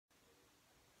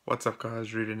What's up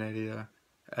guys, Rootanator here,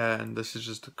 and this is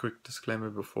just a quick disclaimer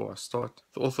before I start.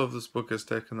 The author of this book has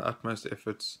taken the utmost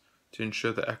efforts to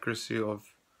ensure the accuracy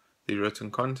of the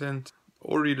written content.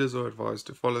 All readers are advised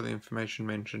to follow the information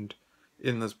mentioned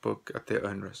in this book at their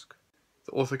own risk.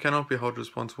 The author cannot be held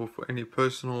responsible for any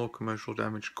personal or commercial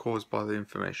damage caused by the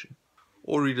information.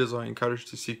 All readers are encouraged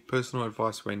to seek personal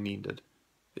advice when needed.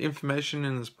 The information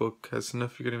in this book has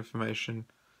significant information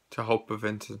to help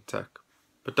prevent an attack,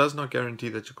 but does not guarantee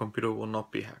that your computer will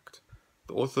not be hacked.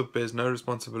 The author bears no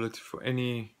responsibility for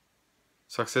any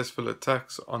successful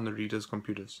attacks on the reader's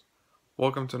computers.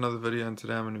 Welcome to another video, and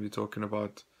today I'm going to be talking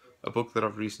about a book that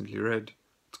I've recently read.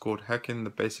 It's called Hacking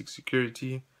the Basic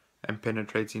Security and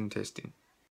Penetrating Testing.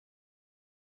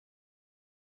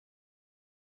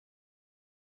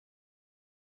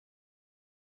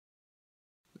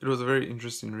 It was a very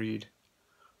interesting read.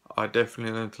 I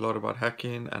definitely learned a lot about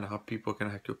hacking and how people can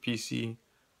hack your PC,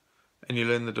 and you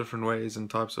learn the different ways and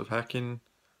types of hacking,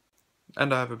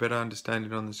 and I have a better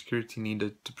understanding on the security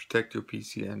needed to protect your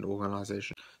PC and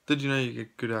organization. Did you know you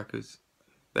get good hackers?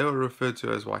 They are referred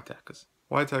to as white hackers.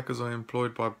 White hackers are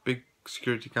employed by big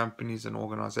security companies and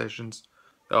organizations.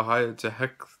 They are hired to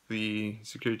hack the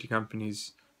security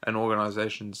companies and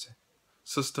organizations'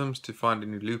 systems to find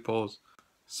any loopholes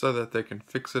so that they can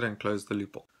fix it and close the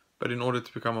loophole. But in order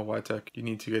to become a white hacker, you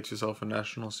need to get yourself a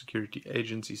National Security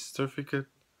Agency certificate,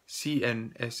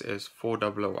 CNSS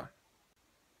 4001.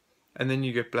 And then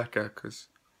you get black hackers,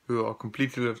 who are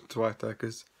completely different to white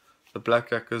hackers. The black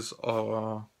hackers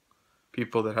are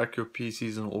people that hack your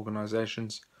PCs and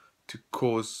organizations to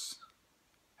cause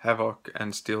havoc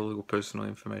and steal your personal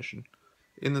information.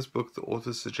 In this book, the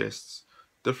author suggests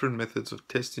different methods of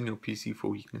testing your PC for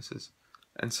weaknesses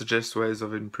and suggests ways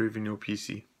of improving your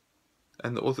PC.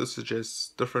 And the author suggests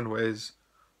different ways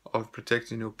of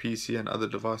protecting your PC and other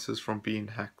devices from being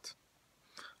hacked.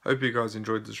 Hope you guys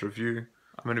enjoyed this review.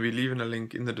 I'm going to be leaving a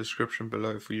link in the description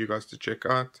below for you guys to check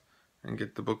out and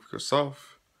get the book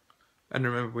yourself. And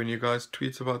remember, when you guys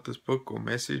tweet about this book or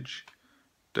message,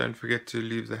 don't forget to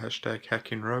leave the hashtag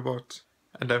Hackingrobot.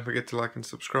 And don't forget to like and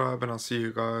subscribe, and I'll see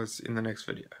you guys in the next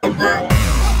video.